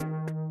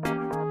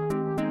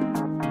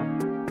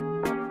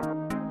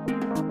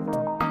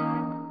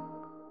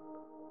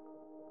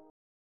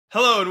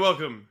Hello and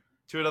welcome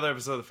to another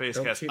episode of the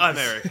Don't PhazeCast. keep I'm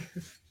this- Eric.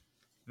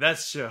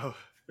 That's Joe.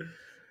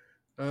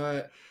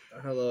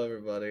 Hello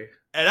everybody.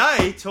 And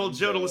I told I'm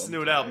Joe to Joe, listen to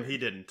I'm an album. tired. He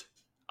didn't.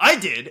 I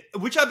did,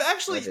 which I'm I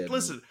actually... didn't.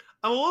 Listen,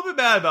 I'm a little bit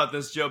mad about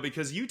this, Joe,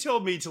 because you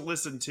told me to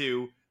listen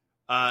to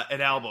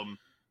an album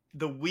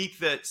the week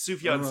that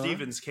Sufjan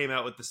Stevens came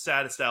out with the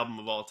saddest album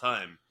of all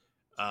time.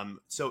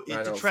 So I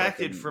it don't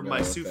detracted fucking from know my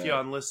what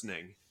Sufjan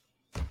listening.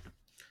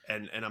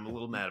 And I'm a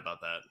little mad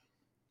about that.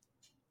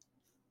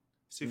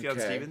 Sufjan Okay.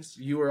 Stevens?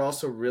 You were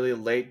also really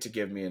late to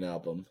give me an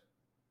album.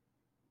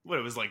 What,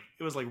 it was like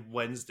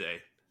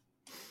Wednesday.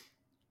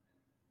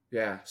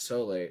 Yeah,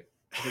 so late.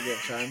 I think we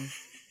have time.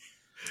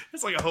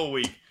 It's like a whole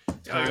week.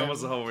 Like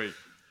almost a whole week.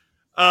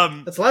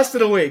 It's less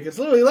than a week. It's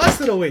literally less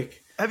than a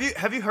week. Have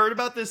you heard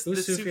about this?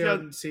 Who's this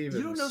Sufjan Stevens?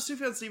 You don't know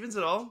Sufjan Stevens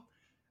at all?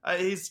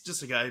 He's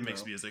just a guy who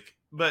makes No. music,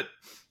 but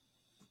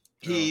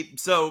he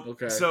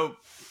Okay.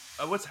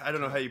 what's I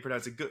don't know how you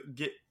pronounce it.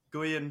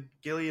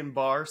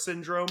 Guillain-Barré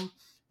syndrome,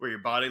 where your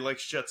body like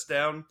shuts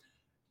down.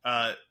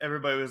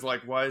 Everybody was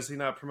like, "Why is he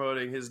not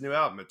promoting his new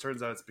album?" It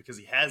turns out it's because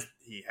he had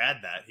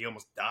that. He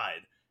almost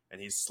died, and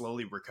he's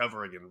slowly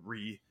recovering and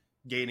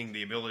regaining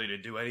the ability to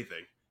do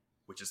anything,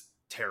 which is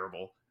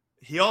terrible.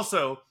 He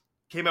also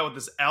came out with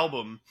this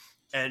album,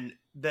 and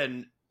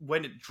then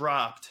when it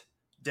dropped,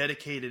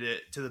 dedicated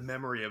it to the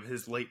memory of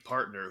his late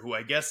partner, who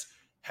I guess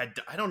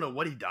I don't know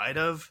what he died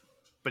of,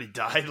 but he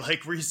died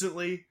like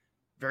recently,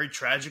 very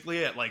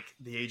tragically at like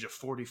the age of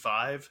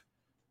 45.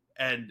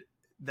 And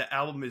the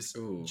album is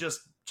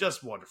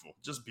just wonderful,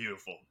 just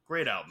beautiful,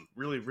 great album,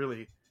 really,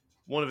 really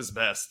one of his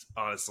best.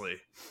 Honestly,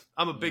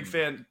 I'm a big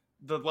fan.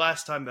 The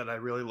last time that I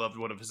really loved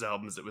one of his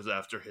albums, it was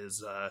after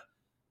his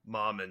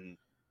mom and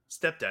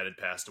stepdad had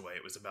passed away.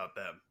 It was about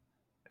them,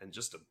 and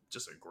just a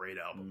great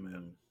album,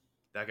 man.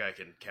 That guy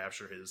can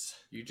capture his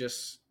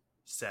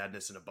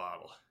sadness in a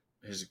bottle.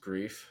 His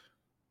grief.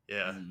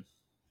 Yeah,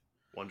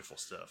 wonderful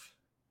stuff.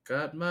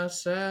 Got my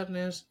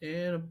sadness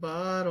in a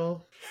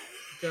bottle.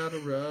 Gotta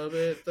rub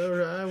it the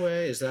right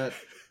way. Is that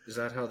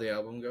how the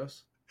album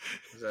goes?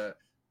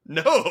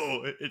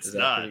 No, it's is that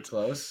not. Pretty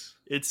close.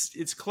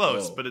 It's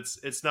close, but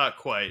it's not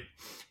quite.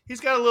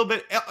 He's got a little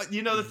bit.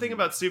 You know, the thing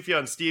about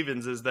Sufjan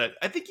Stevens is that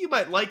I think you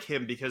might like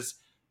him because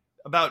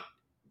about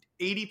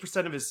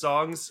 80% of his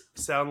songs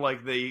sound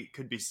like they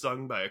could be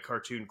sung by a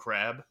cartoon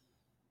crab.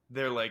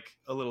 They're like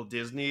a little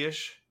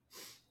Disney-ish.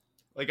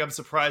 Like, I'm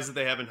surprised that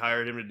they haven't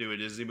hired him to do a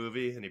Disney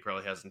movie, and he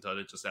probably hasn't done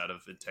it just out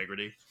of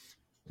integrity.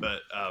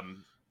 But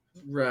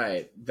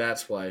right,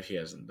 that's why he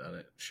hasn't done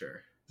it.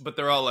 Sure, but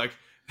they're all like,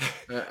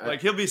 like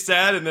he'll be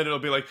sad, and then it'll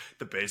be like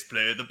the bass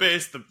player, the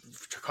bass, the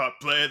cop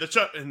player, the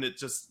chop, and it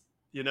just,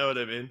 you know what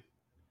I mean?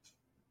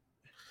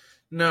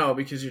 No,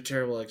 because you're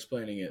terrible at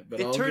explaining it.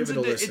 But I'll turns give it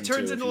a into listen. it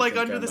turns to into if you like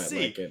think Under I the might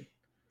Sea. like it.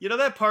 You know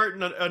that part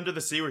in Under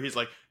the Sea where he's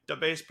like, the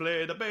bass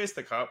player, the bass,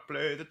 the cop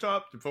player, the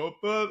top, the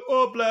football,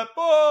 oh, blah,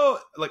 oh.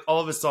 Like,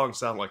 all of his songs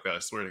sound like that, I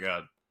swear to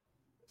God.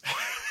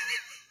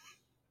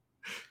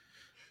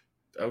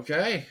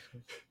 Okay.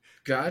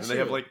 Gotcha. And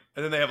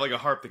then they have like a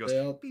harp that goes.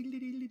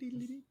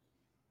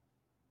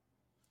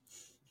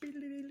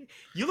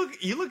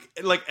 You look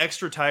like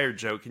extra tired,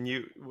 Joe. Can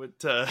you what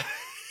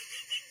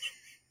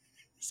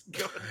is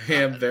going I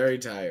am on? very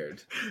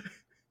tired.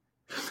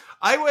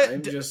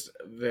 I'm just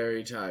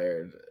very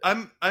tired.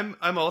 I'm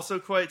also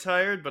quite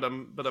tired, but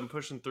I'm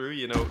pushing through.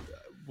 You know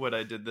what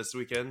I did this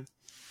weekend?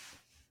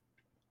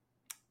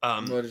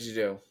 What did you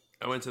do?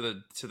 I went to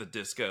the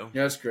disco.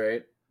 Yeah, that's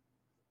great.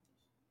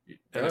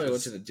 And I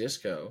went to the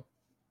disco.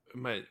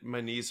 My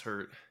knees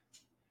hurt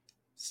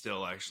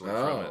still, actually.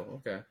 Oh, from it.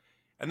 okay.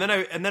 And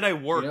then I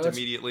worked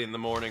immediately in the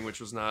morning, which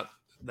was not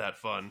that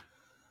fun.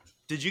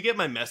 Did you get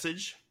my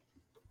message?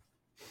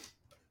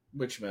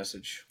 Which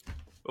message?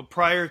 Well,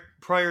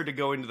 prior to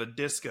going to the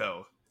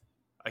disco,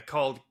 I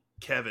called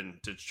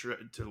Kevin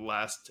to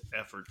last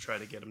effort try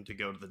to get him to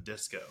go to the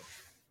disco,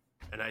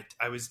 and I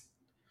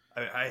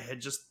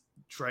had just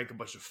drank a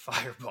bunch of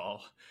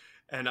Fireball,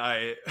 and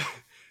I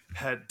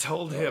had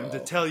told him to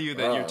tell you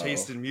that your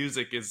taste in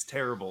music is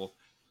terrible.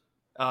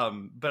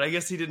 But I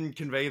guess he didn't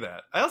convey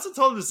that. I also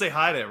told him to say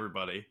hi to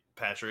everybody.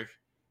 Patrick,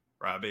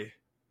 Robbie,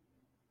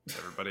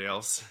 everybody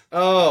else.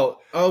 Oh,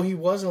 he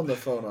was on the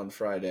phone on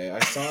Friday. I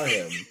saw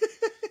him.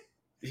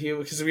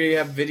 Because we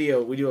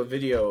do a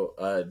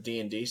video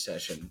D&D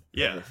session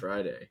every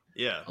Friday.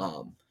 Yeah.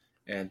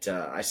 And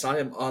I saw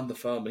him on the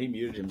phone, but he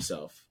muted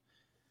himself.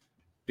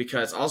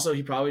 Because also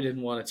he probably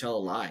didn't want to tell a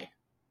lie.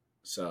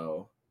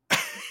 So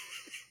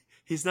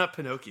he's not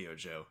Pinocchio,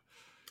 Joe.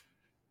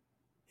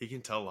 He can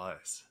tell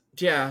lies.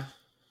 Yeah,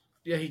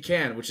 he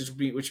can,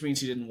 which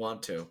means he didn't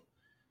want to.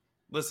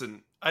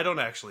 Listen, I don't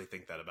actually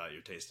think that about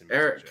your taste in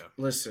music, Eric, Joe.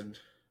 listen.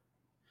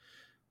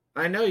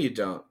 I know you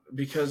don't,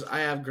 because I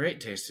have great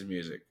taste in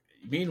music.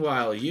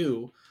 Meanwhile,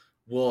 you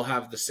will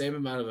have the same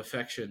amount of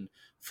affection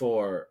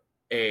for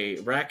a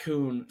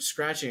raccoon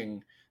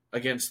scratching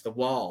against the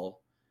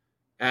wall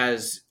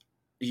as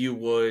you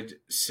would,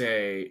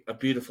 say, a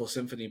beautiful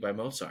symphony by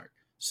Mozart.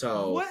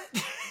 So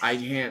what? I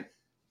can't.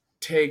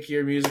 take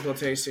your musical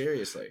taste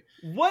seriously.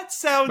 What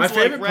sounds My like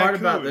favorite part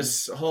raccoon? about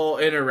this whole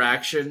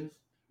interaction,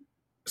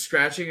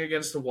 scratching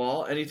against the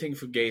wall, anything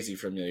Fugazi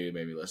from you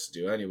made me listen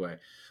to. Anyway,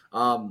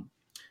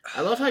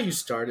 I love how you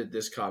started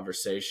this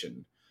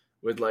conversation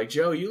with like,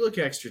 Joe, you look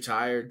extra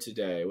tired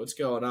today. What's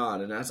going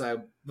on?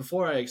 And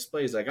before I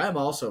explain, it's like, I'm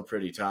also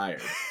pretty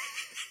tired,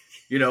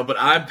 but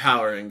I'm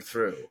powering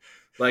through.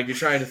 Like, you're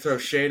trying to throw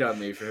shade on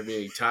me for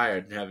being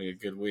tired and having a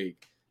good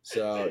week.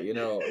 So,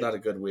 not a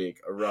good week,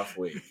 a rough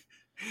week.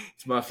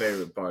 It's my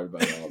favorite part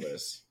about all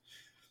this.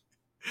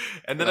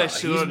 And then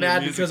he's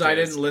mad because I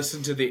didn't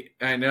listen to the.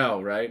 I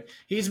know, right?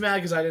 He's mad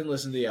because I didn't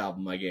listen to the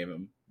album I gave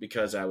him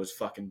because I was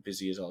fucking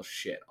busy as all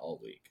shit all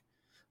week,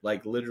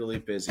 like literally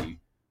busy,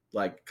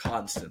 like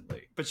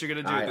constantly. But you're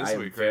gonna do it this week,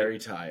 right? I'm very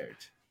tired.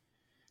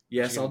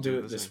 Yes, I'll do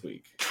it this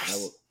week.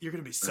 You're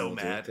gonna be so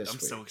mad. I'm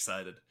so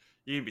excited.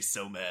 You're gonna be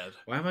so mad.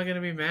 Why am I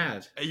gonna be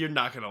mad? You're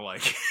not gonna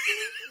like it.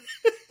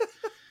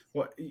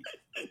 What?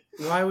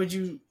 Why would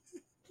you?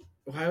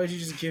 Why would you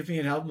just give me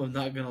an album I'm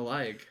not gonna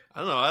like? I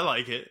don't know. I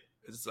like it.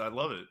 I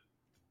love it.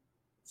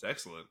 It's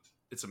excellent.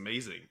 It's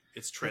amazing.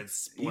 It's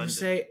transplendent.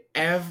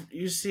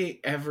 You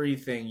say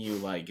everything you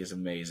like is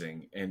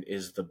amazing and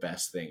is the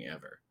best thing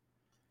ever.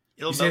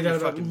 You say that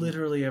about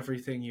literally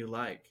everything you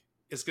like.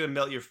 It's gonna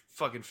melt your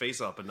fucking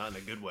face off, but not in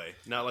a good way.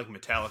 Not like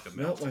Metallica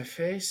melt. Melt my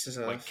face is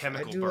like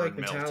chemical I do burn like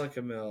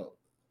Metallica melt. melt.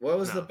 What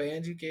was the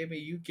band you gave me?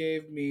 You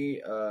gave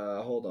me.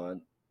 Hold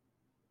on.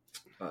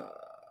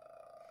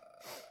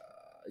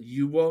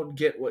 You Won't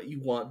Get What You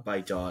Want by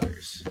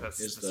Daughters.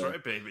 That's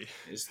right, baby.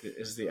 Is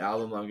the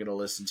album I'm going to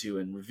listen to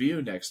and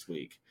review next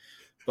week.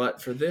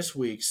 But for this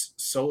week's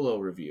solo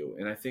review,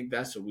 and I think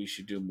that's what we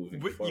should do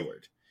moving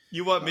forward.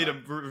 You want me to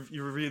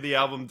review the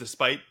album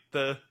despite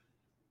the...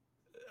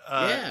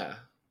 yeah.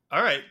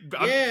 All right.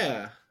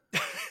 Yeah.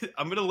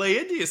 I'm going to lay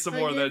into you some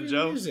more then,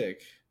 Joe.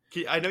 Music.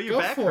 I know your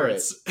back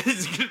hurts.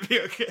 It's going to be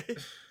okay.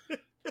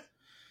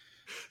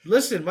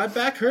 Listen, my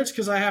back hurts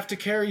because I have to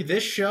carry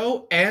this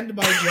show and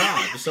my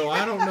job. So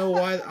I don't know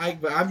why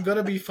I'm going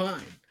to be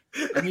fine.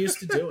 I'm used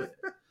to doing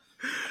it.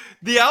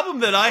 The album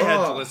that I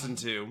had to listen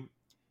to,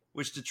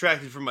 which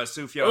detracted from my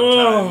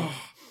Sufjan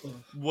time,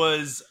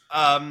 was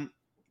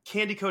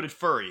Candy Coated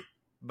Furry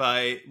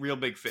by Real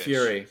Big Fish.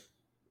 Fury.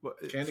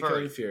 Candy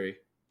Coated Fury.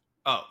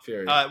 Oh.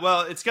 Fury.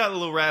 Well, it's got a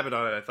little rabbit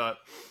on it, I thought.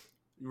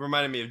 It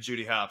reminded me of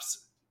Judy Hopps.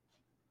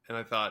 And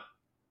I thought...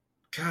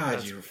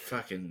 God,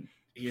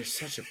 you're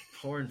such a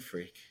porn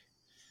freak.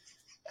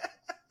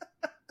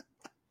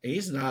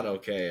 He's not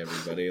okay,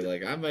 everybody.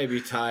 Like, I may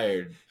be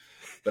tired,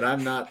 but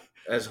I'm not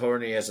as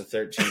horny as a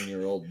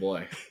 13-year-old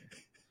boy.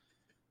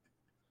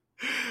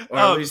 Or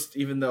at least,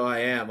 even though I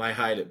am, I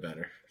hide it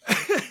better.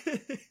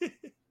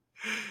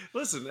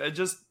 Listen,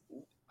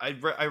 I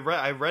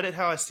read it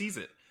how I sees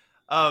it.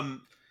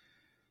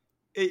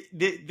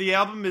 The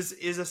album is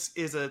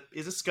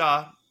a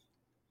ska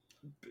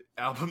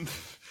album,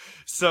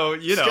 so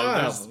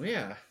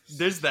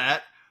there's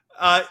that.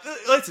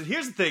 Listen,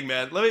 here's the thing,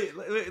 man. Let me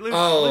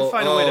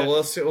find a way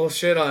to. We'll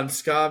shit on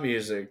ska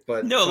music,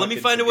 but no, let me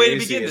find a way to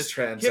begin this.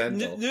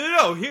 Transcendental.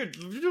 No. Here, let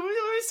me see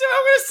what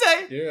I'm gonna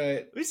say. You're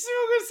right. Let me see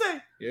what I'm gonna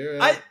say. You're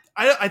right.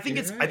 I think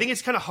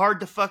it's kind of hard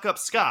to fuck up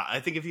ska.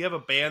 I think if you have a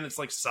band that's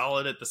like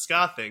solid at the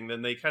ska thing,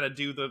 then they kind of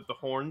do the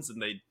horns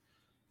and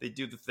they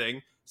do the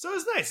thing. So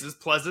it's nice. It's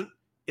pleasant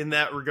in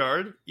that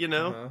regard,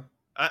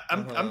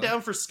 I'm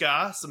down for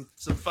ska. Some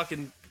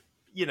fucking,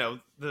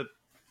 the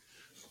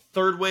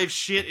third wave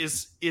shit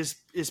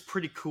is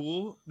pretty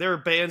cool. There are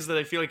bands that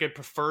I feel like I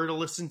prefer to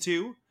listen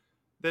to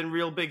than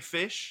Real Big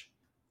Fish,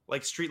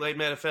 like Streetlight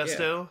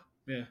Manifesto.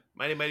 Yeah.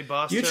 Mighty Mighty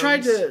Boss You Tones.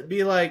 tried to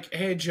be like,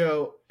 hey,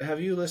 Joe,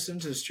 have you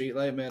listened to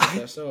Streetlight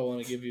Manifesto? I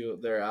want to give you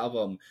their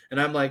album. And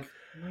I'm like,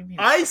 what do you mean?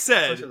 I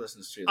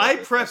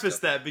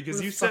prefaced that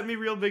because you sent me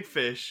Real Big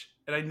Fish,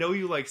 and I know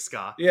you like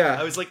ska. Yeah.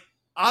 I was like,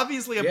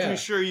 obviously, I'm pretty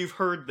sure you've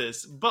heard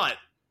this, but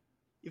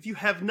if you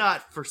have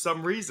not, for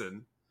some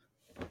reason,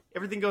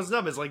 Everything Goes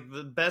Numb is like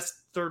the best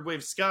third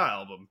wave ska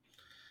album,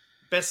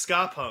 best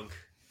ska punk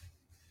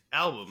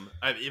album.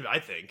 I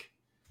think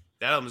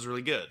that album is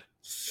really good.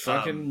 It's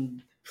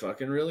fucking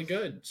really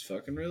good. It's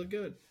fucking really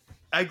good.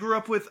 I grew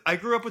up with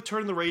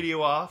Turn the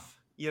Radio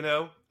Off.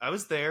 I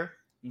was there.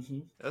 Mm-hmm.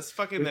 That's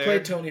fucking we there.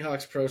 played Tony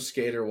Hawk's Pro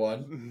Skater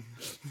 1.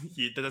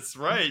 Yeah, that's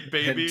right,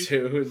 baby. And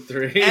 2 and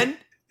 3.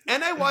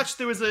 And I watched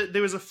there was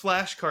a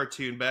Flash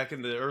cartoon back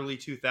in the early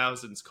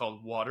 2000s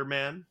called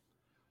Waterman,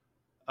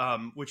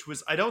 which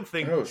was I don't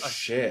think. Oh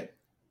shit!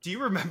 Do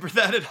you remember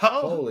that at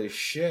all? Holy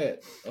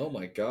shit! Oh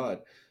my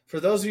god! For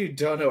those of you who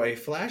don't know, a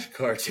Flash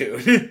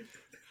cartoon.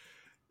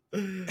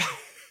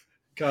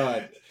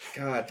 God,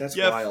 that's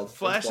wild.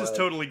 Flash is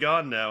totally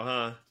gone now,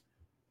 huh?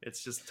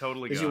 It's just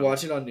totally gone. Did you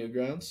watch it on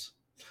Newgrounds?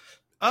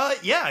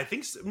 Yeah, I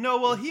think so.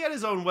 No, well, he had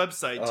his own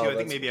website too. I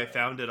think maybe wild. I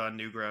found it on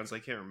Newgrounds. I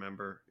can't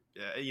remember.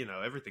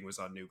 Yeah, everything was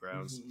on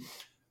Newgrounds. Mm-hmm.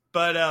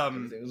 But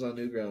everything was on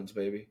Newgrounds,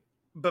 baby.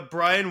 But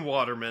Brian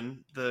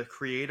Waterman, the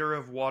creator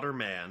of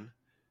Waterman,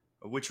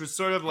 which was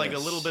sort of like a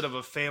little bit of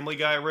a Family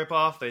Guy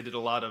ripoff. They did a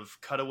lot of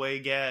cutaway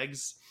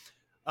gags.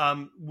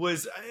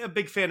 was a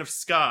big fan of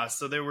ska.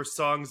 So there were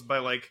songs by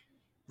like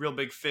Real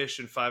Big Fish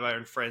and Five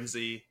Iron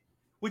Frenzy,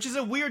 which is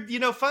a weird,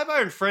 Five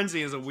Iron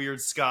Frenzy is a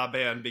weird ska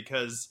band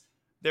because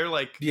they're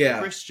like Yeah,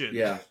 Christian,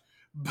 yeah.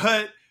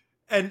 but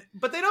they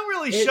don't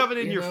really shove it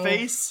in your know,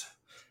 face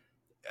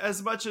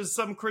as much as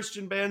some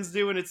Christian bands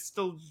do, and it's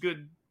still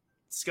good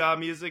ska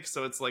music.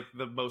 So it's like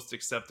the most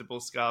acceptable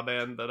ska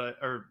band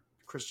or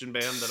Christian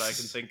band that I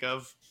can think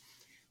of.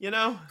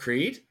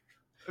 Creed?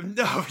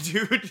 No,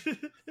 dude.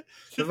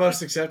 The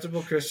most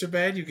acceptable Christian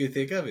band you can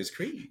think of is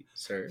Creed,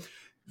 sir.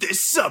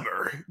 This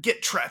summer,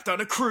 get trapped on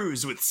a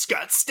cruise with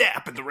Scott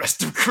Stapp and the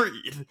rest of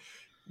Creed.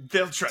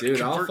 They'll try to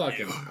convert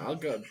you. I'll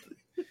go.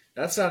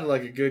 That sounded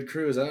like a good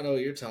cruise. I don't know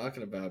what you're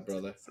talking about,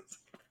 brother.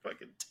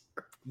 Fucking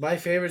My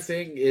favorite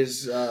thing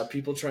is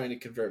people trying to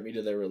convert me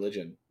to their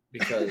religion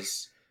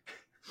because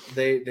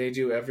they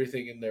do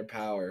everything in their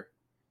power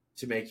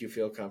to make you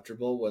feel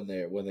comfortable when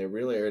they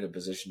really are in a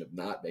position of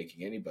not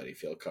making anybody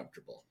feel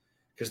comfortable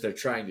because they're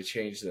trying to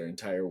change their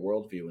entire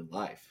worldview in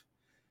life.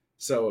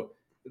 So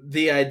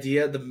the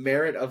idea, the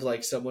merit of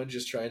like someone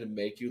just trying to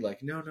make you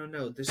like, no,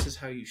 this is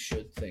how you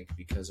should think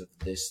because of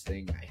this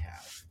thing I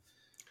have.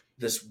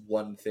 This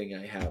one thing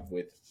I have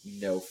with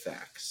no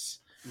facts.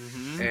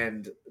 Mm-hmm.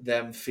 And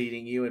them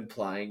feeding you and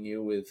plying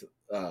you with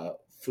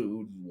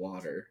food and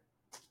water.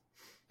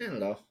 I don't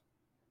know.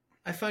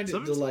 I find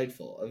it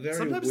delightful. A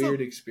very weird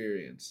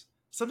experience.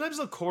 Sometimes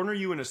they'll corner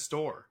you in a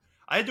store.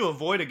 I had to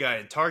avoid a guy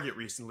in Target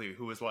recently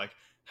who was like,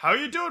 "How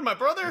you doing, my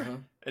brother?" Uh-huh.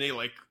 And he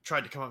like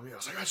tried to come up to me. I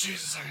was like, "Oh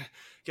Jesus, I gotta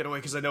get away,"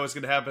 because I know it's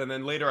going to happen. And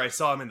then later I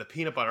saw him in the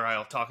peanut butter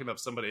aisle talking about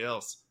somebody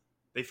else.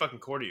 They fucking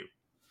corner you.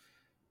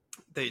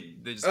 They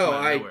just come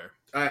out of nowhere.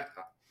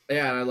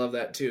 Yeah, and I love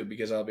that too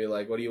because I'll be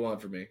like, "What do you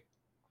want from me?"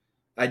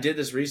 I did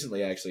this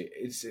recently, actually.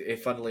 It's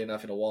funnily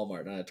enough in a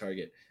Walmart, not a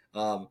Target.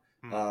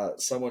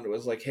 Someone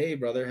was like, "Hey,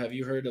 brother, have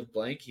you heard of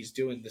blank? He's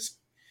doing this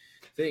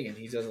thing, and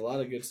he does a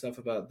lot of good stuff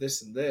about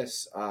this and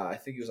this." I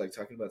think he was like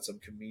talking about some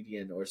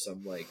comedian or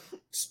some like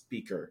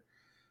speaker,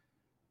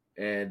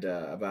 and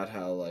about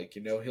how like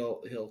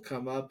he'll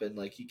come up and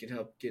like he can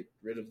help get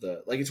rid of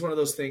the like it's one of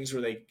those things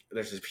where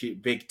there's this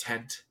big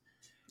tent,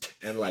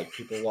 and like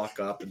people walk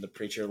up and the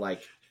preacher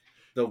like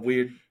the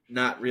weird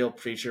not real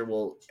preacher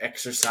will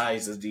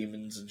exorcise the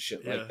demons and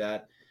shit like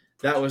that.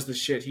 That was the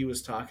shit he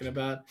was talking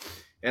about.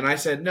 And I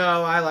said,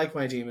 no, I like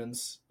my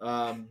demons.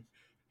 All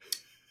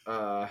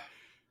hail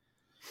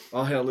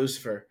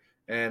Lucifer.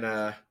 And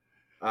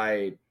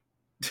I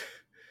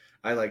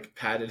like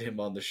patted him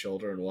on the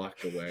shoulder and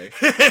walked away.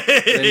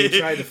 Then he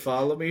tried to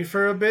follow me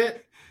for a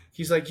bit.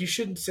 He's like, you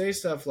shouldn't say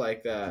stuff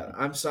like that.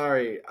 I'm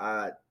sorry.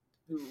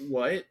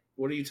 What?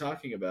 What are you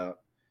talking about?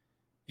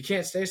 You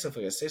can't say stuff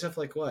like that. Say stuff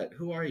like what?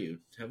 Who are you?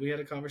 Have we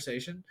had a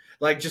conversation?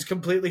 Like, just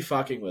completely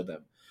fucking with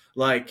him.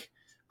 Like,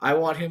 I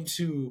want him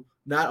to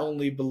not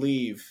only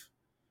believe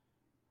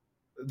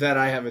that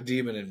I have a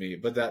demon in me,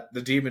 but that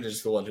the demon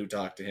is the one who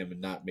talked to him and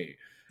not me.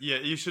 Yeah,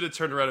 you should have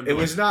turned around and been It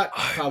was not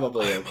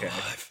probably I am okay.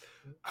 Alive.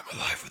 I'm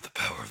alive with the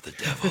power of the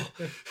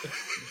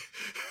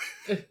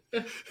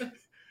devil.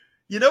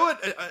 You know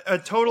what? A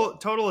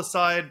total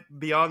aside,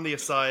 beyond the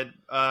aside,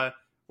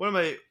 one of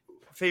my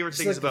favorite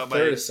things about my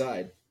third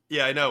aside.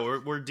 Yeah, I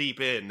know. We're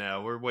deep in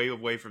now. We're way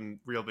away from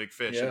Real Big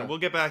Fish, Yeah. and we'll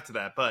get back to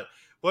that. But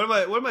one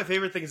of my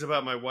favorite things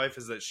about my wife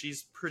is that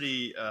she's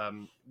pretty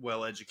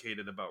well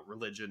educated about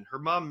religion. Her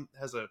mom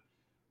has a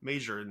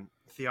major in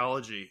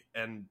theology,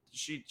 and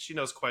she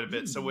knows quite a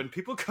bit. So when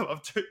people come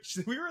up to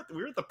we were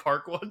at the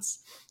park once,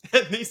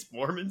 and these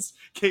Mormons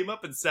came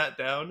up and sat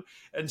down,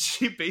 and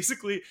she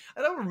basically,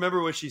 I don't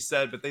remember what she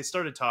said, but they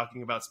started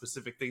talking about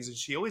specific things, and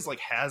she always like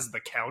has the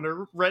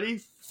counter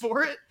ready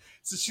for it.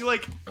 So she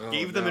like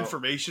gave them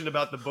information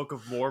about the Book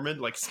of Mormon,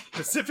 like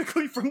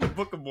specifically from the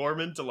Book of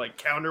Mormon to like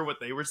counter what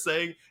they were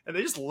saying, and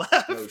they just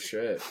left. Oh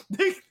shit!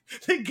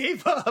 They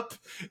gave up.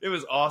 It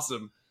was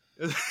awesome.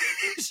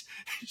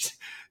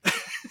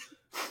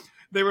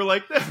 They were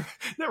like,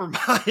 never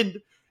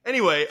mind.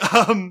 Anyway,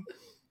 and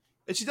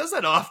she does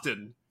that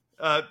often.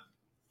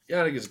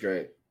 Yannick is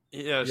great.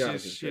 Yeah,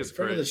 she is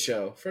friend great. Of the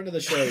show,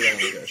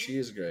 Yannick. She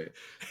is great.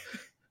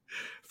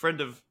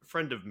 Friend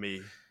of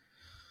me,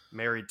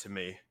 married to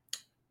me.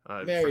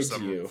 Married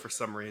to you for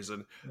some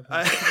reason.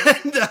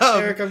 And,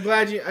 Eric, I'm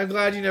glad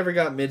you never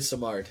got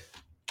Midsummar'd.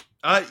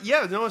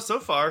 Yeah, no. So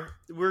far,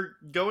 we're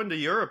going to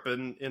Europe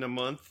in a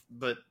month,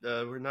 but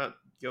we're not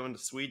going to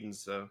Sweden.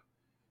 So,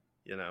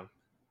 I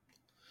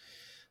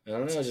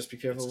don't know. Just be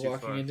careful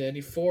walking into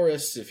any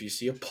forests. If you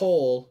see a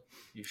pole,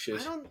 you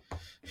should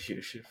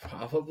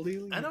probably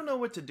leave. I don't know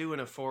what to do in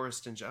a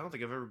forest, and I don't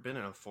think I've ever been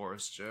in a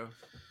forest, Joe.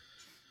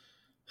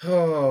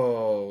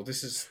 Oh,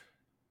 this is.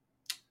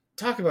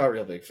 Talk about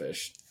Real Big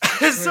Fish.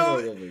 So,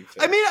 I mean,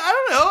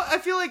 I don't know. I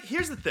feel like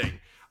here's the thing.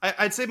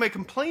 I'd say my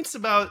complaints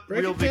about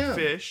Real Big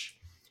Fish.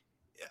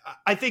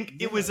 I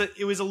think it was a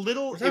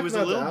little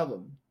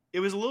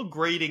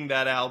grating,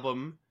 that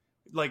album,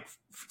 like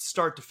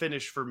start to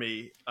finish for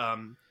me.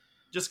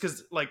 Just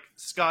because like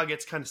ska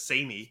gets kind of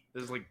samey.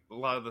 There's like a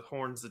lot of the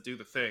horns that do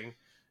the thing,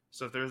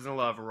 So if there isn't a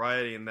lot of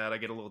variety in that, I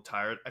get a little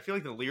tired. I feel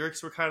like the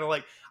lyrics were kind of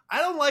like, I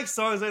don't like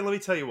songs. Let me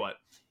tell you what,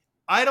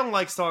 I don't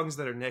like songs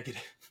that are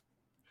negative.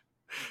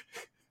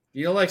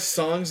 You don't like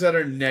songs that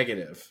are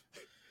negative.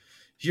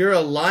 You're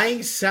a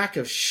lying sack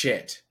of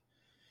shit.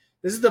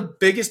 This is the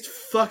biggest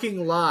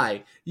fucking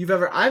lie you've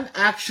ever... I'm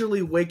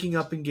actually waking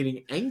up and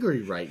getting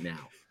angry right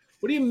now.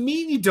 What do you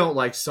mean you don't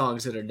like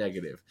songs that are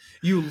negative?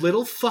 You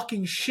little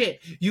fucking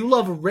shit. You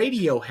love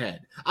Radiohead.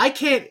 I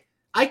can't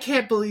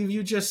believe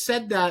you just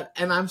said that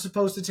and I'm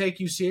supposed to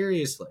take you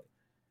seriously.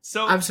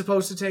 So I'm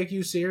supposed to take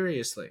you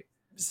seriously.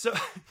 So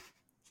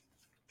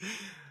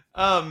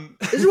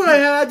this is what I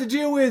had to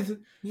deal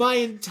with my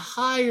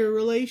entire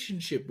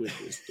relationship with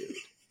this dude.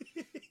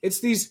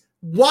 It's these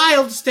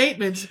wild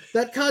statements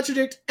that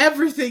contradict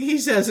everything he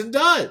says and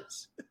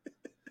does.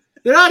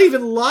 They're not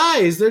even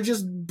lies. They're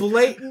just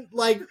blatant,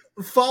 like,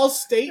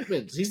 false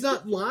statements. He's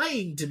not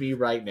lying to me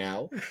right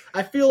now.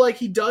 I feel like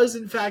he does,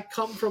 in fact,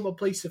 come from a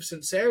place of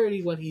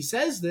sincerity when he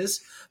says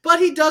this, but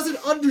he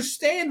doesn't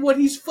understand what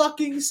he's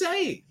fucking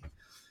saying.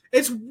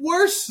 It's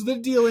worse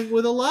than dealing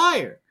with a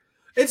liar.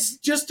 It's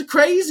just a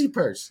crazy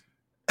person.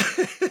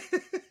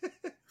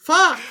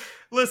 Fuck.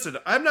 Listen,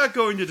 I'm not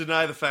going to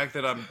deny the fact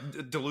that I'm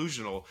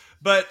delusional,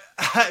 but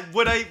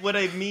what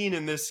I mean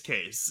in this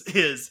case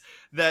is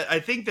that I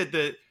think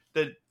that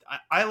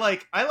I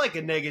like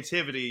a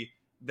negativity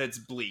that's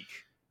bleak.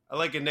 I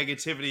like a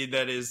negativity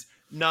that is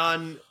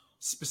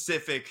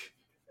non-specific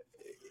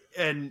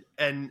and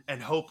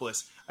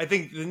hopeless. I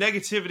think the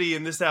negativity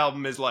in this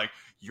album is like,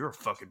 you're a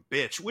fucking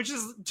bitch, which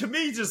is to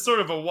me just sort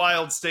of a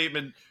wild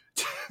statement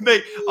to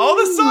make. All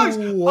the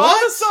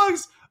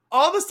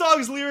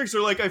songs lyrics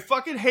are like, I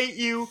fucking hate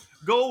you,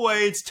 go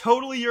away, it's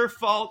totally your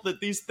fault that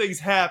these things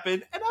happen,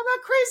 and I'm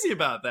not crazy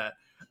about that.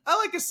 I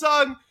like a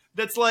song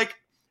that's like,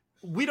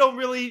 we don't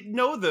really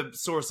know the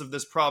source of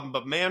this problem,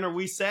 but man, are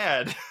we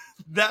sad.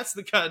 That's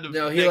the kind of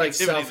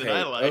negativity that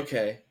I like.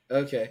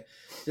 Okay.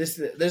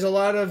 There's a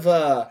lot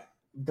of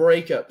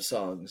breakup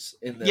songs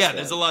in this. Yeah,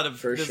 there's a lot of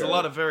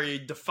very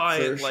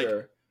defiant, for like,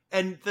 sure.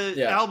 And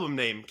the album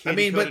name. I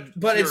mean,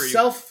 but it's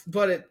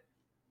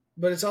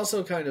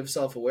also kind of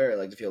self-aware. I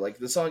like to feel like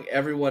the song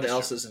 "Everyone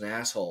Else Is an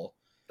Asshole."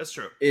 That's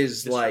true.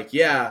 Is like,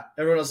 yeah,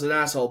 everyone else is an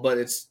asshole, but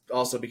it's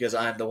also because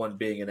I'm the one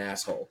being an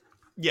asshole.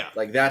 Yeah,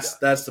 like that's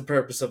the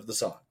purpose of the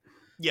song.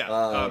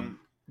 Yeah.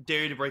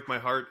 Dare You to Break My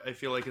Heart, I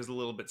feel like is a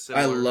little bit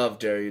similar. I love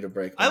Dare You to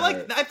Break My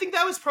Heart. I think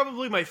that was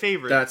probably my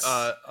favorite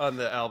on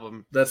the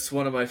album. That's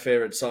one of my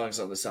favorite songs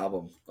on this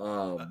album.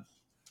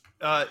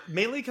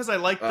 Mainly because I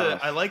like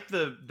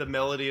the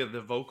melody of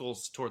the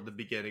vocals toward the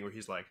beginning where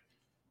he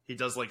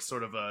does like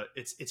sort of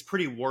it's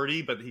pretty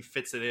wordy, but he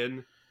fits it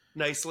in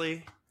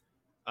nicely.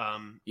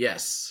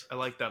 Yes. I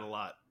like that a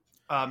lot.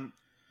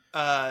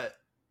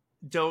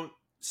 Don't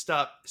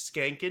Stop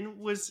Skankin'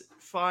 was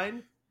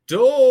fine.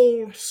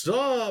 Don't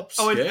Stop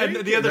Skankin'. Oh, and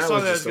the other song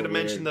that I was going to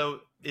mention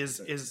though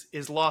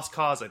is Lost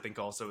Cause. I think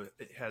also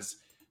it has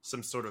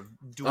some sort of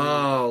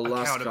dual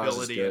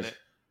accountability in it.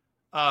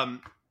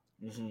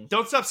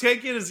 Don't Stop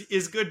Skankin'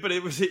 is good, but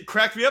it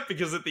cracked me up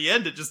because at the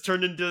end it just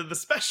turned into the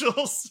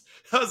specials.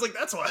 I was like,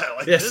 that's why I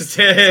like this.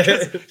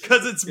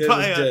 Because it's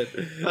by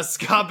a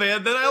ska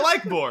band that I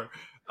like more.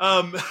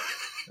 But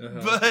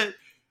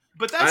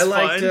that's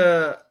fine.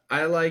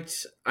 I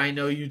liked I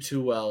Know You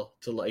Too Well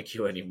to Like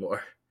You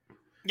Anymore.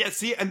 Yeah,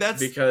 see, and that's...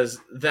 Because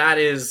that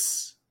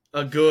is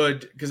a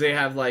good... Because they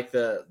have like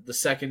the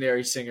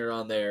secondary singer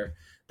on there.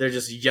 They're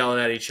just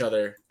yelling at each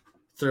other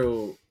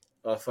through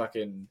a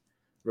fucking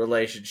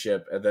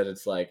relationship, and then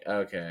it's like,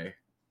 okay,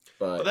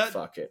 but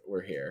fuck it,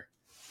 we're here.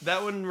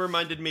 That one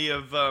reminded me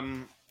of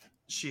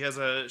she has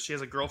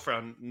a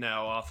girlfriend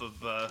now off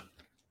of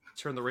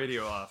Turn the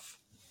Radio Off,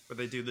 where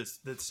they do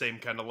the same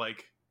kind of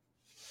like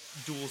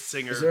dual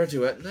singer. Is there a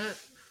duet in that?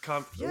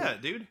 Yeah,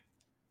 dude.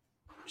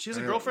 She has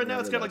a girlfriend now.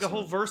 It's got like a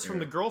whole verse from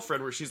the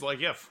girlfriend where she's like,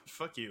 "Yeah,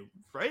 fuck you,"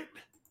 right?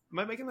 Am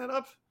I making that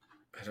up?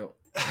 I feel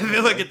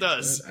like it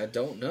does. I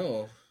don't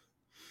know.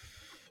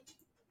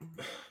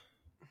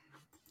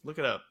 Look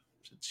it up.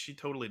 She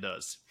totally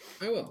does.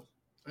 I will.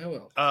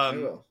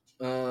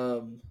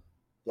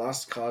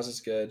 Lost Cause is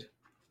good.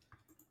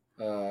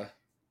 And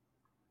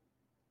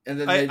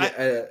then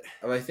I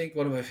think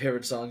one of my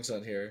favorite songs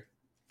on here.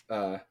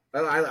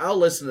 I'll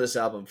listen to this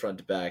album front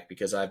to back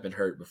because I've been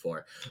hurt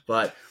before.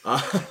 But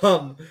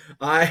oh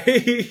no.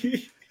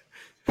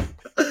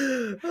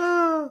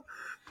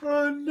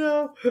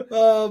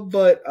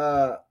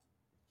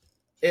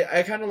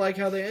 I kind of like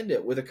how they end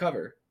it with a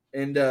cover,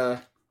 and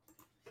the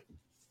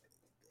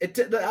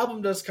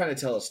album does kind of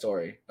tell a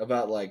story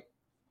about like,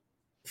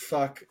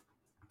 fuck,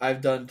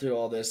 I've done through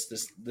all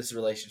this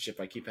relationship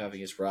I keep having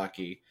is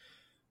rocky,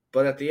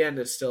 but at the end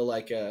it's still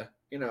like I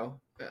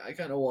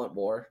kind of want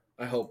more.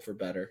 I hope for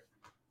better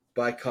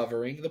by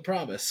covering The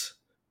Promise.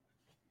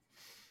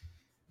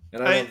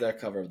 And I love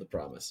that cover of The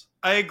Promise.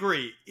 I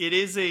agree. It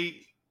is I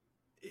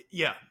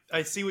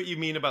see what you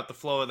mean about the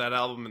flow of that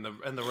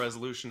album and the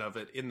resolution of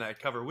it in that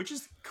cover, which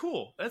is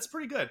cool. That's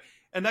pretty good.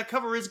 And that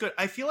cover is good.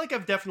 I feel like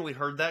I've definitely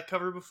heard that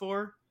cover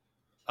before.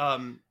 I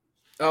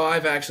Oh,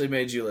 I've actually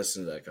made you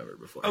listen to that cover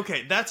before.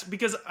 Okay, that's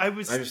because I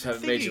just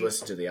haven't made you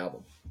listen to the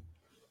album.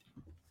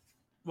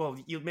 Well,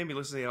 you made me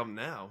listen to the album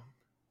now.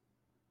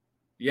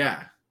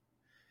 Yeah.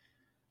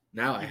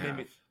 Now I You have.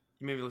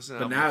 made me listen to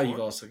the But album now before.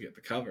 you also get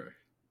the cover.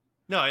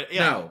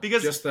 No,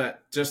 because just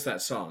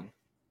that song.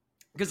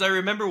 Because I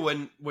remember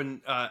when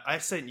I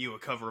sent you a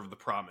cover of The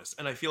Promise,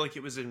 and I feel like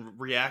it was in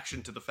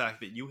reaction to the fact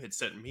that you had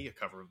sent me a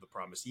cover of The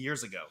Promise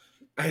years ago.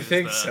 I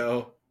think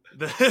so.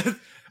 I think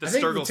the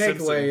Sturgill takeaway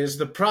Simpson. is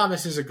The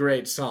Promise is a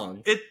great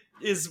song. It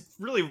is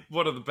really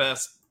one of the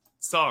best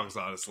songs,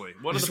 honestly.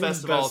 One of the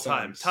best of all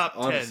time. Top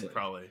 10,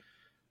 probably.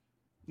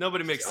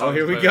 Nobody makes songs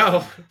here we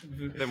go.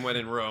 than When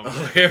in Rome.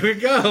 Oh, here we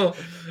go.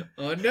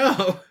 Oh,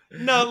 no.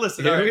 No,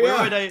 listen. All right,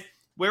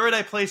 where would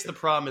I place The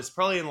Promise?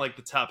 Probably in like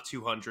the top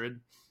 200.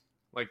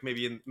 Like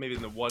maybe in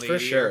the 180 for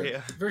sure.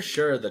 area. For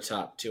sure the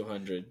top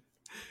 200.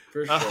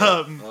 For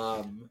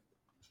sure.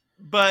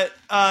 But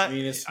I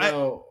mean, it's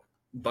no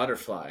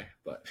Butterfly,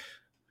 but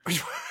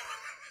you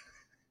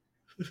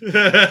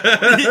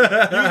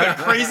got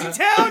Crazy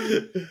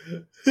Town?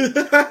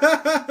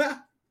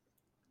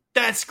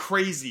 That's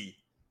crazy.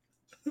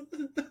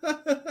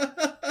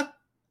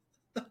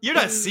 You're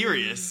not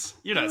serious.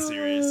 You're not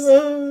serious.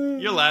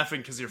 You're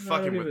laughing because you're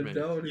fucking with me.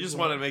 You just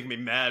want to make me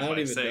mad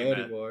by saying that.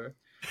 Anymore.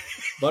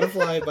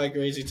 Butterfly by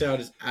Crazy Town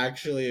is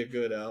actually a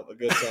good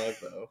song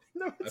though.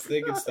 No, I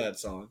think it's that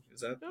song.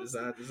 Is that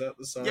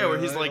the song? Yeah, where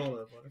he's like,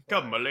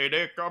 "Come, my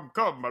lady, come,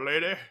 my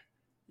lady,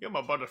 you're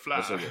my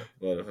butterfly."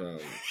 Butterfly,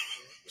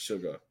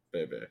 sugar,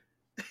 baby.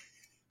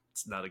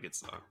 It's not a good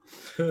song.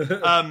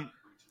 I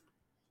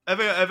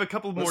have a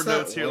couple more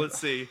notes here. Let's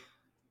see.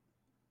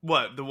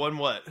 What the one?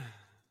 What?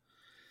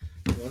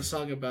 One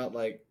song about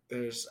like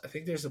I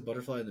think there's a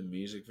butterfly in the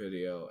music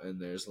video, and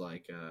there's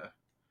like a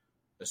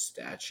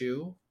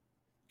statue.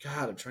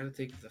 God, I'm trying to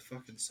think of the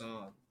fucking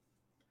song.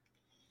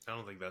 I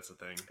don't think that's a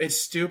thing. It's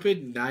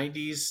stupid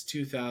 90s,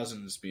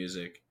 2000s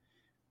music.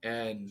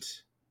 And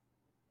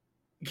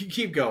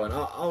keep going.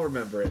 I'll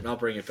remember it and I'll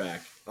bring it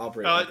back. I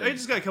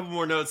just got a couple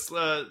more notes.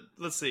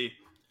 Let's see.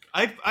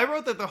 I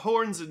wrote that the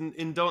horns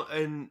in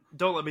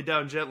Don't Let Me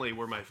Down Gently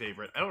were my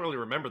favorite. I don't really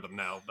remember them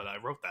now, but I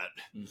wrote that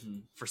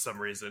for some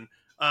reason.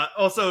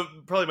 Also,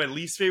 probably my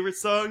least favorite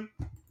song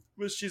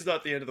was She's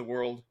Not the End of the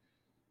World.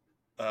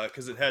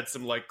 Because it had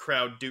some like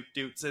crowd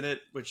doot-doots in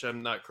it, which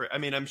I'm not I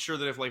mean, I'm sure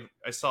that if like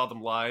I saw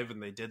them live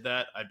and they did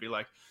that, I'd be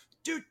like,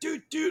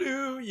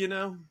 doot-doot-doo-doo, you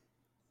know?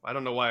 I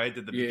don't know why I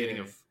did the beginning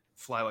of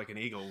Fly Like an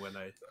Eagle when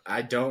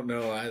I don't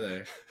know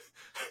either.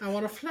 I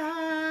want to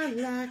fly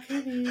like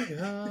an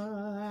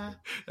eagle.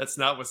 That's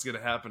not what's going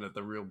to happen at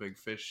the Real Big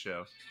Fish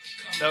show.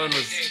 That one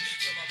was...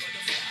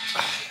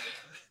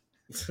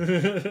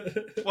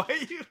 Why are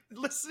you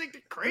listening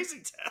to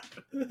Crazy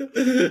Town?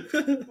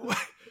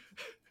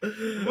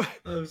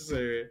 I'm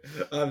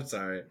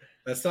sorry.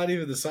 That's not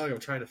even the song I'm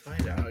trying to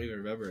find out. I don't even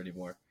remember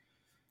anymore.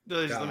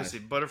 Let me see.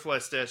 Butterfly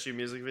Statue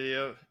music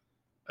video.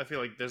 I feel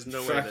like there's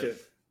no way that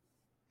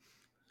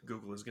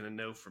Google is going to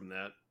know from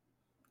that.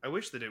 I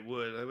wish that it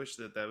would. I wish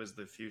that was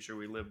the future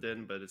we lived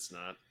in, but it's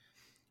not.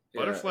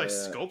 Butterfly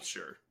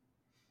sculpture.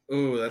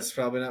 Ooh, that's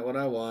probably not what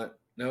I want.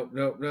 Nope.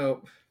 Butterfly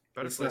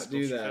Let's not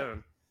do that.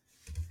 Found.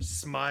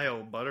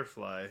 Smile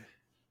butterfly.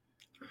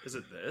 Is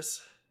it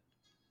this?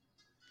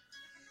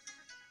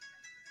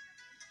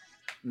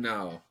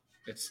 No,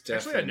 it's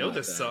definitely. Actually, I know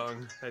this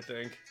song. I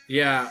think.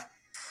 Yeah.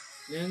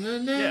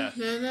 Yeah.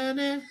 I'm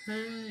a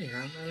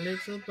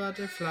little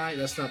butterfly.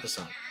 That's not the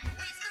song.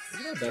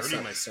 Look at how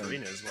dirty my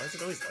screen is. Why is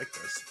it always like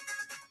this?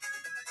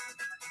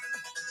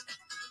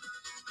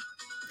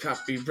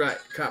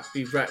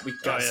 Copyright. We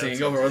gotta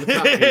sing over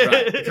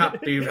the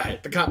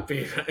copyright. The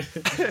copyright.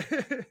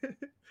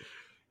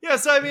 Yeah,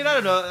 so I mean, I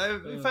don't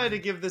know. If I had to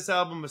give this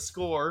album a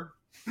score,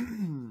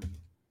 I'm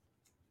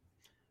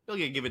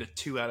gonna give it a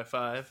 2 out of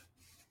 5.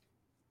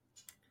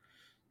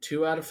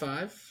 2 out of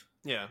 5?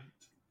 Yeah.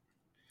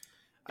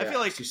 I feel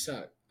like you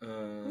suck.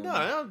 No,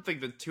 I don't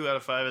think that 2 out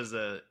of 5 is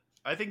a.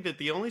 I think that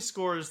the only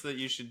scores that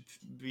you should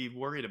be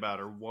worried about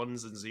are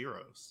 1s and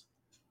 0s.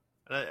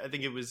 And I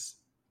think it was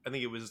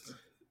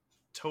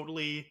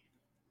totally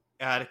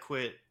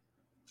adequate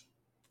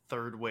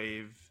third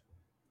wave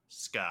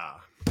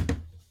ska.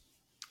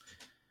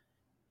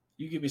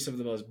 You give me some of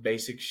the most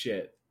basic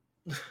shit.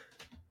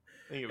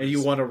 And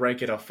you want to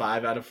rank it a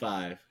 5 out of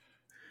 5.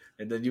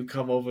 And then you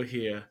come over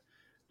here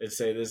and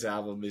say this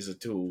album is a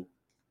 2.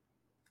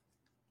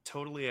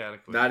 Totally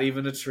adequate. Not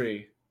even a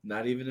 3.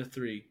 Not even a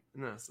 3.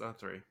 No, it's not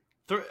 3.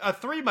 A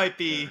 3 might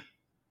be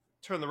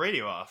turn the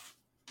radio off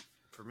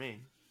for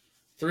me.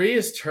 3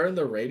 is turn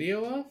the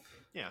radio off?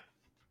 Yeah.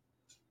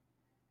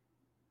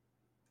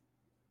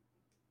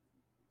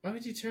 Why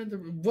would you turn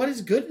what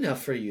is good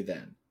enough for you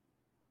then?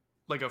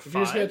 Like a 5? If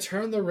you're just going to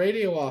turn the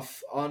radio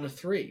off on a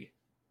 3.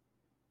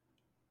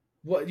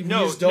 What? You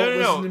no, just don't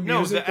listen to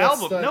music? The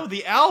album. No,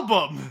 the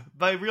album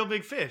by Real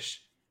Big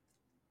Fish.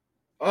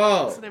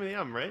 Oh. That's the name of the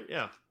album, right?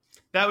 Yeah.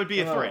 That would be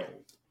a 3.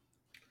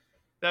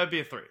 That would be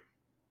a 3.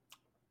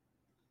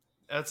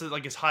 That's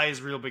like as high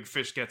as Real Big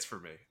Fish gets for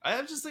me.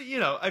 I'm just,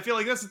 I feel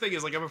like that's the thing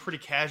is like I'm a pretty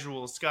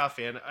casual ska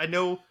fan. I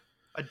know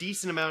a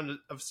decent amount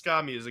of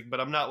ska music,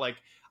 but I'm not like,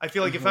 I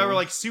feel like if I were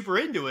like super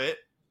into it,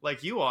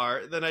 like you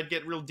are, then I'd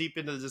get real deep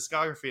into the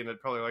discography and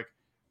I'd probably like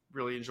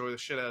really enjoy the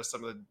shit out of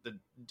some of the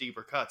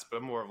deeper cuts. But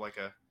I'm more of like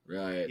a,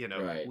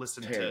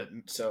 listen to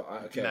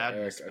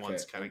madness Eric,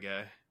 once kind of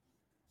guy.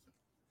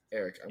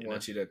 Eric, I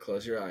want you to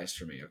close your eyes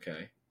for me,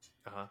 okay?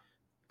 Uh-huh.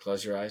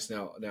 Close your eyes.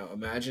 Now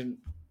imagine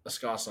a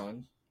ska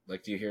song.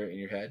 Like, do you hear it in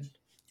your head?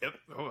 Yep.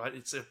 Oh,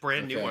 it's a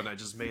brand new one I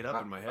just made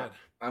up in my head.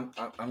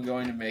 I'm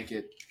going to make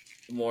it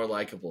more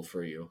likable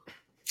for you.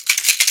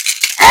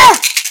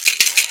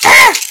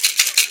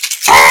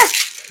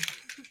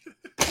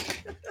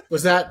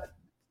 Was that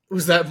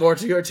more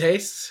to your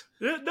taste?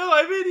 No,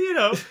 I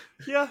mean,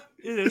 yeah,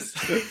 it is.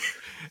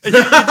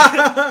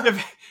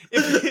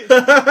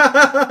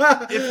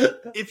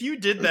 if you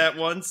did that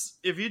once,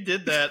 if you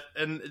did that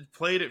and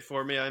played it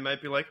for me, I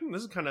might be like,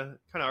 this is kind of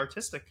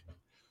artistic.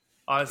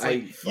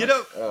 Honestly,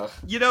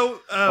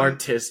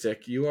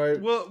 artistic. You are.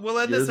 We'll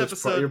end this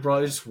episode. You're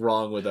probably just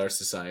wrong with our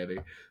society.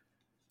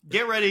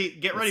 Get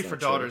ready for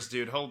Daughters,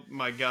 dude. Oh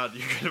my god,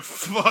 you're gonna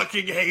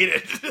fucking hate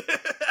it.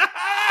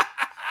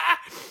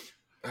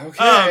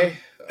 Okay.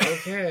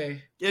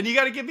 And you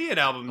got to give me an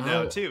album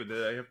now too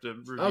that I have to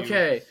review.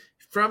 Okay,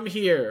 from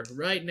here,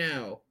 right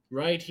now,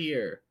 right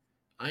here,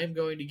 I am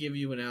going to give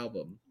you an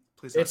album.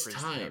 Please, it's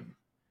time. Town.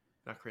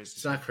 Not Crazy.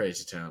 It's not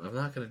Crazy Town. I'm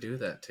not going to do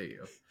that to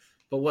you.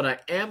 But what I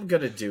am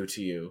going to do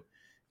to you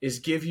is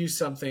give you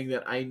something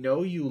that I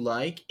know you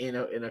like in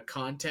a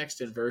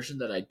context and version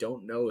that I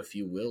don't know if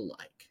you will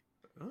like.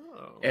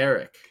 Oh,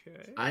 Eric,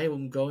 okay. I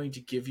am going to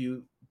give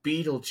you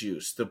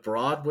Beetlejuice, the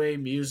Broadway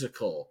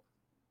musical,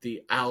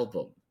 the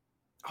album.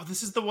 Oh,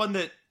 this is the one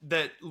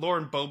that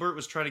Lauren Boebert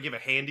was trying to give a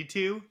handy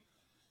to?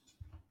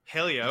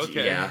 Hell yeah,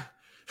 okay.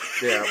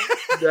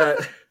 Yeah.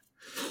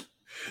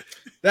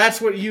 That's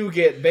what you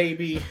get,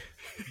 baby.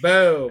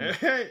 Boom. All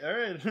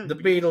right. The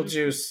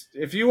Beetlejuice.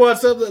 If you want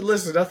something,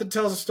 listen, nothing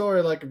tells a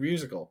story like a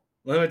musical.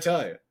 Let me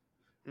tell you.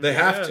 They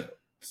have to.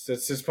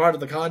 It's just part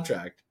of the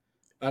contract.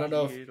 I don't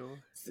know if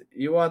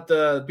you want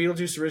the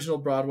Beetlejuice original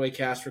Broadway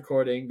cast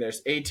recording.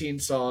 There's 18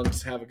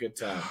 songs. Have a good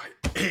time.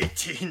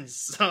 18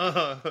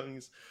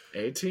 songs.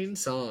 18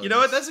 songs. You know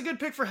what? That's a good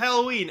pick for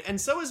Halloween. And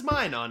so is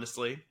mine,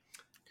 honestly.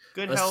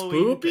 Good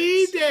Halloween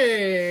spoopy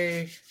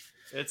day.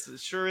 It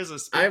sure is a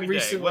spooky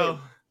day. Well,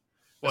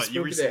 what,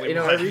 you recently...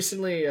 I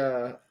recently...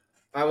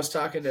 I was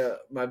talking to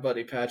my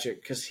buddy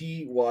Patrick because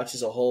he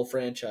watches a whole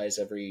franchise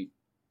every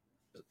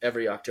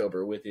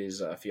October with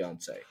his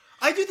fiance.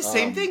 I do the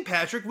same thing,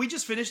 Patrick. We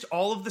just finished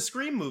all of the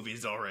Scream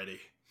movies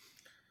already.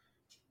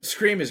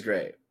 Scream is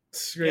great.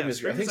 Scream is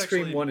great. I think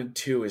actually... Scream 1 and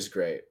 2 is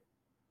great.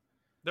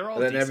 They're all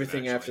and then decent,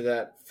 everything actually. After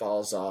that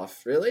falls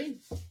off. Really?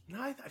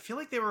 No, I feel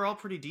like they were all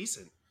pretty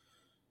decent.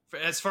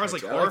 As far as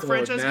like horror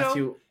franchise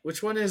go?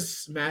 Which one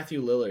is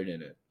Matthew Lillard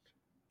in it?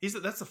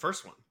 That's the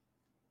first one.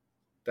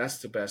 That's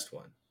the best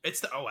one.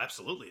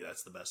 Absolutely,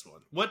 that's the best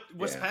one.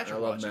 What's Patrick I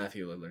love watching?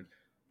 Matthew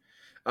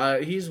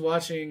Lillard. He's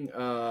watching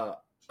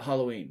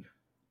Halloween.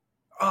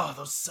 Oh,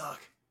 those suck.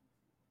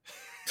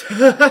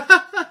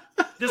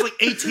 There's like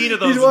 18 of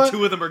those, and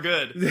 2 of them are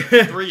good.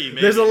 3,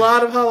 maybe. There's a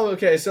lot of Halloween.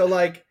 Okay, so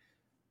like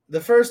the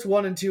first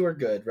 1 and 2 are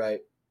good, right?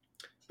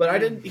 But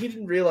he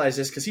didn't realize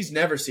this because he's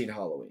never seen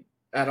Halloween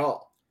at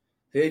all.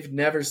 They've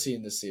never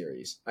seen the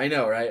series. I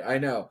know, right? I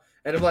know.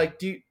 And I'm like,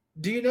 do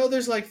you know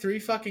there's like 3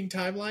 fucking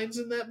timelines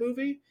in that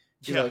movie?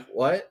 He's like,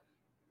 what?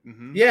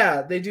 Mm-hmm.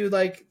 Yeah, they do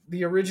like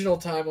the original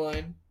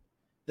timeline.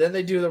 Then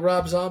they do the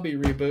Rob Zombie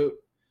reboot.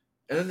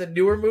 And then the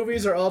newer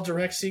movies are all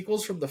direct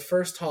sequels from the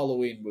first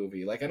Halloween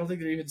movie. Like, I don't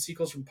think they're even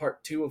sequels from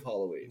part 2 of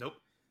Halloween. Nope.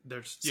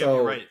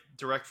 You're right.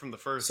 Direct from the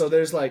first. So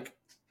there's like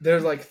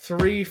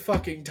 3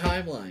 fucking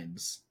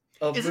timelines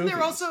of Isn't movies.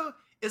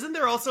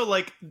 there also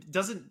like,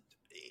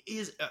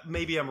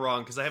 maybe I'm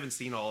wrong because I haven't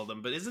seen all of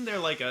them, but isn't there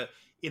like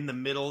in the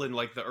middle in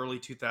like the early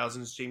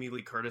 2000s, Jamie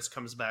Lee Curtis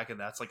comes back and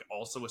that's like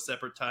also a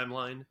separate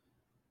timeline?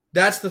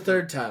 That's the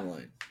third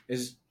timeline,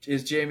 is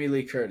Jamie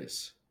Lee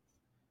Curtis.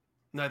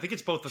 No, I think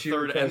it's both the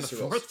third and the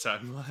fourth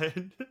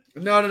timeline.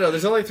 No.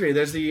 There's only 3.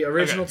 There's the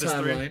original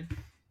timeline, 3.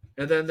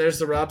 And then there's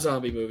the Rob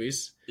Zombie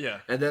movies. Yeah.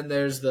 And then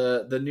there's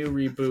the new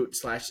reboot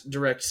 /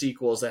 direct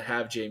sequels that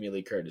have Jamie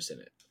Lee Curtis in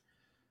it.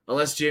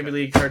 Unless Jamie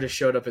Lee Curtis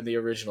showed up in the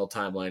original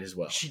timeline as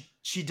well.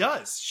 She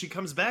does. She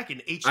comes back in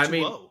H2O. I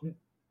mean,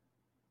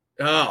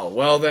 oh,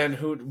 well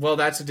then well,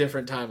 that's a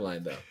different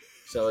timeline though.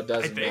 So it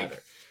doesn't matter.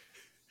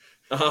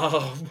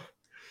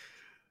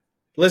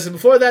 Listen,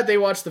 before that they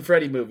watched the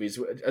Freddy movies,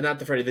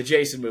 the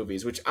Jason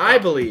movies, which I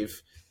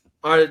believe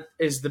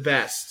is the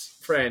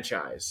best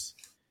franchise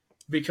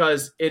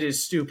because it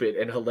is stupid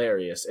and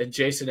hilarious, and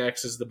Jason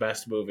X is the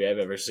best movie I've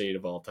ever seen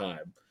of all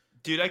time.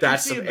 Dude,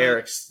 that's some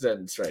Eric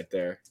sentence right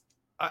there.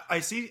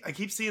 I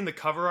keep seeing the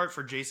cover art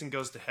for Jason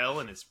Goes to Hell,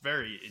 and it's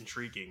very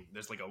intriguing.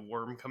 There's like a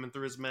worm coming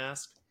through his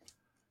mask.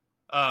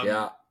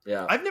 Yeah.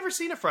 I've never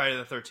seen a Friday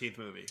the 13th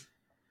movie.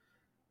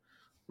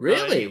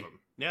 Really?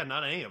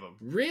 Not any of them.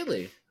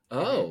 Really?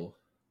 Oh.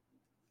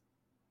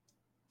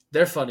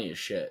 They're funny as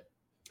shit.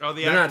 Oh,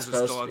 the They're not actors are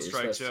supposed still to on be.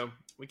 strike too.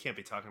 We can't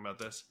be talking about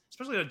this,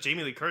 especially not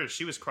Jamie Lee Curtis.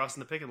 She was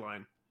crossing the picket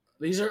line.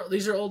 These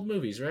are old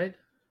movies, right?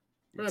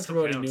 We're not Still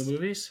promoting counts. new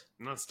movies.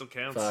 No, it still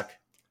counts. Fuck.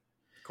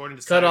 According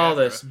to Cut all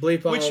SAG-AFTRA. this.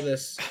 Bleep all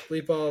this.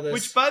 Bleep all this.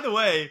 Which, by the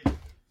way,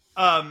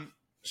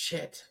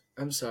 shit.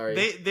 I'm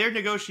sorry. their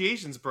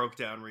negotiations broke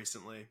down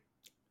recently.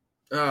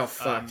 Oh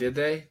fuck! Did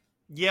they?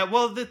 Yeah.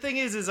 Well, the thing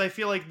is I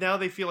feel like now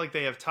they feel like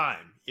they have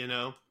time. You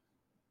know,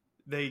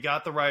 they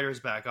got the writers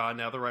back on.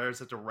 Now the writers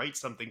have to write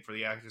something for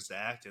the actors to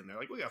act in. They're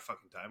like, we got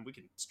fucking time. We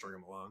can string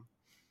them along.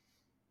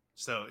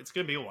 So it's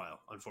gonna be a while,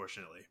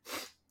 unfortunately.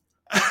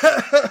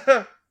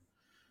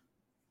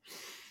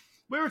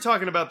 We were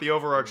talking about the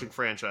overarching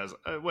franchise.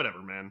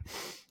 Whatever, man.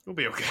 We'll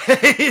be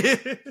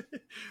okay.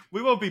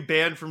 We won't be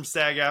banned from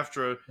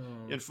SAG-AFTRA.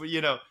 And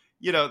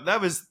that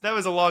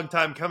was a long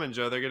time coming,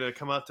 Joe. They're gonna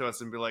come up to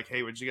us and be like,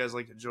 "Hey, would you guys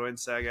like to join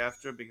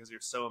SAG-AFTRA because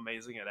you're so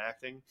amazing at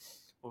acting?"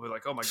 We'll be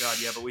like, "Oh my god,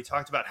 yeah!" But we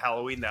talked about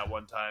Halloween that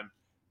one time,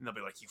 and they'll be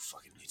like, "You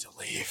fucking need to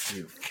leave,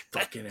 you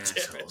fucking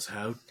assholes!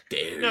 How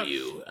dare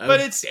you? How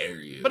dare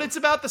you?" But it's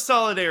about the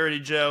solidarity,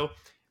 Joe.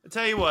 I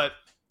tell you what,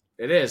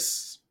 it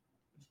is.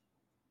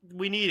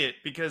 We need it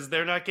because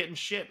they're not getting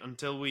shit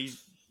until we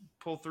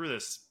pull through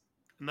this.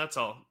 And that's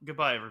all.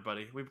 Goodbye,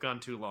 everybody. We've gone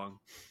too long.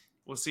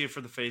 We'll see you for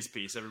the face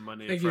piece every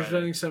Monday and Friday. Thank you for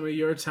spending some of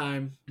your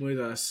time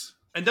with us.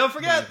 And don't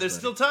forget, there's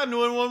still time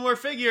to win one more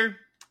figure.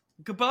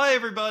 Goodbye,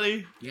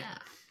 everybody. Yeah.